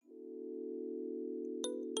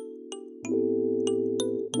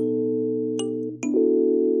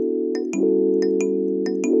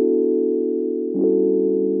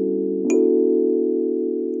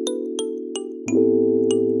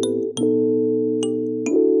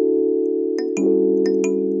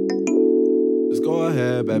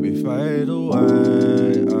ahead, baby, fade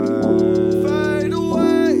away. Fade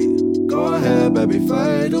away. Go ahead, baby,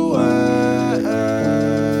 fade away.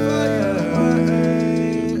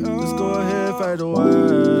 Just go ahead, fade away.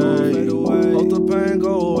 Hope the pain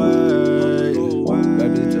go away.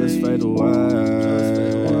 Baby, just fade away.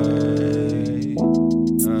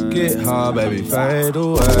 Get high, baby, fade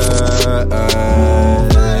away.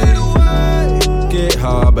 Get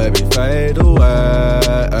high, baby, fade away.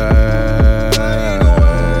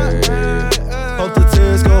 Hope the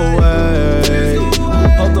tears go away.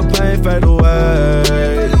 Hope the pain fade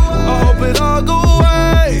away. I hope it all go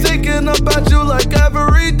away. Thinking about you like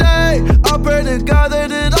every day. I pray to God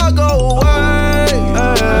that it all go away.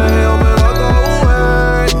 Hope it all go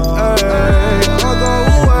away. All go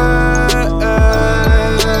away.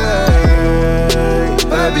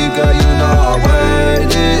 Baby girl, you know I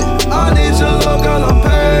waited. I need your love, girl, I'm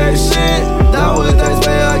patient. Nowadays,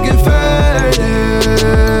 babe, I get faded.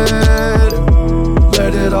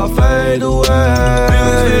 Let it all fade away.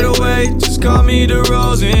 Feelings fade away, just call me the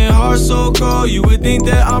rose. And heart so cold, you would think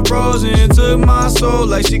that I'm frozen. Took my soul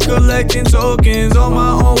like she collecting tokens. On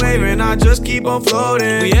my own wave and I just keep on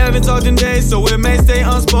floating. We haven't talked in days, so it may stay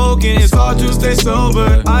unspoken. It's hard to stay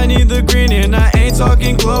sober. I need the green and I ain't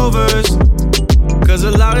talking clovers. Cause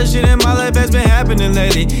a lot of shit in my life has been happening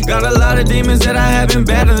lately. Got a lot of demons that I have been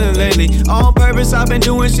battling lately. On purpose, I've been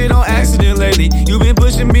doing shit on accident lately. You been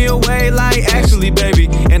pushing me away like actually, baby.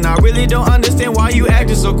 And I really don't understand why you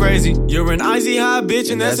acting so crazy. You're an icy hot bitch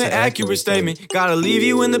and that's an accurate statement. Gotta leave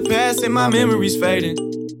you in the past and my memory's fading.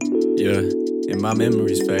 Yeah, and my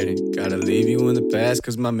memory's fading. Gotta leave you in the past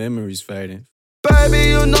cause my memory's fading.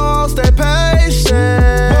 Baby, you know I'll stay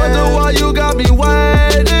patient. Wonder why you got me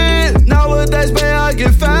waiting. Nowadays, babe, I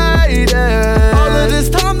get faded. All of this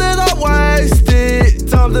time that I wasted.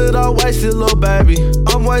 Time that I wasted, little baby.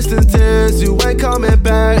 I'm wasting tears, you ain't coming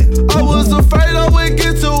back. I was afraid I would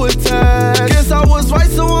get too attached. Guess I was right,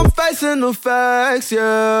 so I'm facing the facts,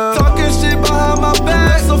 yeah. Talking shit behind my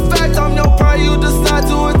back. That's a fact, I'm your prey, you decide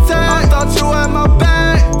to attack. I thought you had my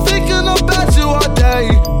back. Thinking about you all day.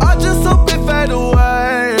 I just hope it fade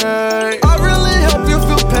away. I really hope you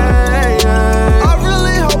feel pain. I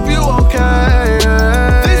really hope you okay.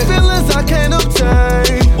 These feelings I can't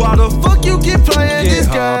obtain. Why the fuck you keep playing this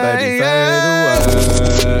game?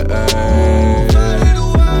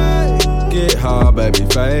 Get high, baby,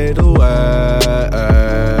 fade away.